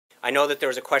I know that there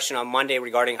was a question on Monday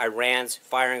regarding Iran's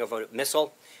firing of a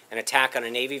missile, an attack on a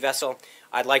Navy vessel.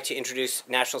 I'd like to introduce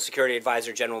National Security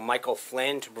Advisor General Michael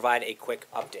Flynn to provide a quick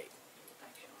update.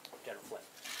 General Flynn.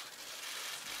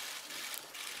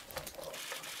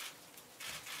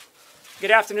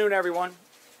 Good afternoon, everyone.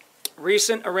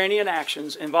 Recent Iranian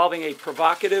actions involving a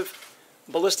provocative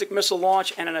ballistic missile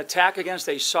launch and an attack against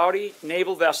a Saudi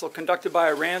naval vessel conducted by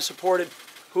Iran-supported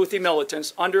Houthi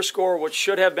militants underscore what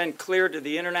should have been clear to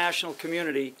the international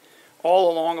community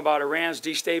all along about Iran's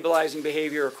destabilizing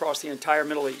behavior across the entire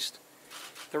Middle East.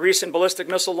 The recent ballistic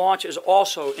missile launch is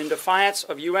also in defiance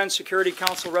of UN Security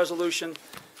Council Resolution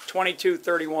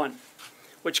 2231,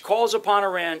 which calls upon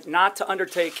Iran not to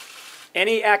undertake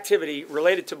any activity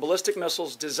related to ballistic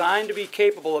missiles designed to be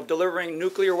capable of delivering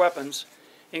nuclear weapons,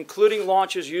 including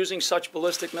launches using such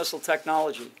ballistic missile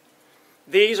technology.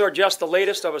 These are just the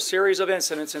latest of a series of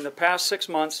incidents in the past 6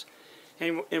 months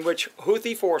in which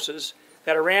Houthi forces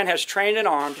that Iran has trained and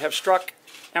armed have struck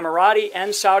Emirati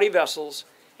and Saudi vessels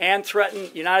and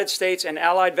threatened United States and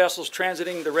allied vessels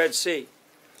transiting the Red Sea.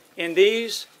 In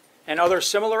these and other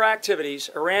similar activities,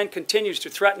 Iran continues to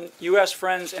threaten U.S.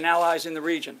 friends and allies in the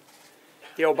region.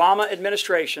 The Obama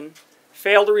administration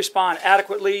failed to respond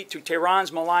adequately to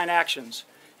Tehran's malign actions,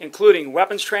 including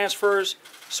weapons transfers,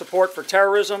 support for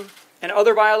terrorism, and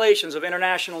other violations of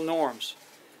international norms.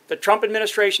 The Trump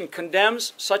administration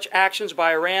condemns such actions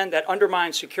by Iran that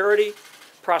undermine security,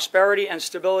 prosperity, and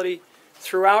stability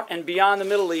throughout and beyond the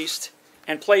Middle East,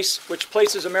 and which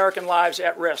places American lives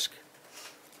at risk.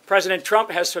 President Trump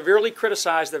has severely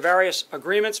criticized the various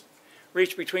agreements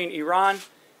reached between Iran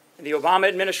and the Obama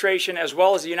administration, as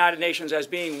well as the United Nations, as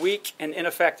being weak and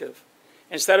ineffective.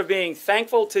 Instead of being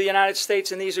thankful to the United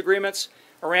States in these agreements,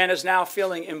 Iran is now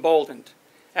feeling emboldened.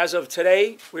 As of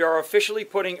today, we are officially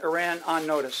putting Iran on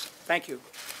notice. Thank you.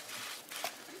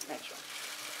 Thanks, John.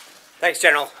 Thanks,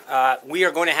 General. We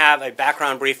are going to have a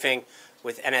background briefing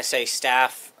with NSC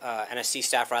staff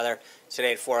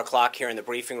today at 4 o'clock here in the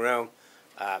briefing room.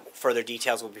 Further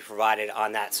details will be provided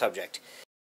on that subject.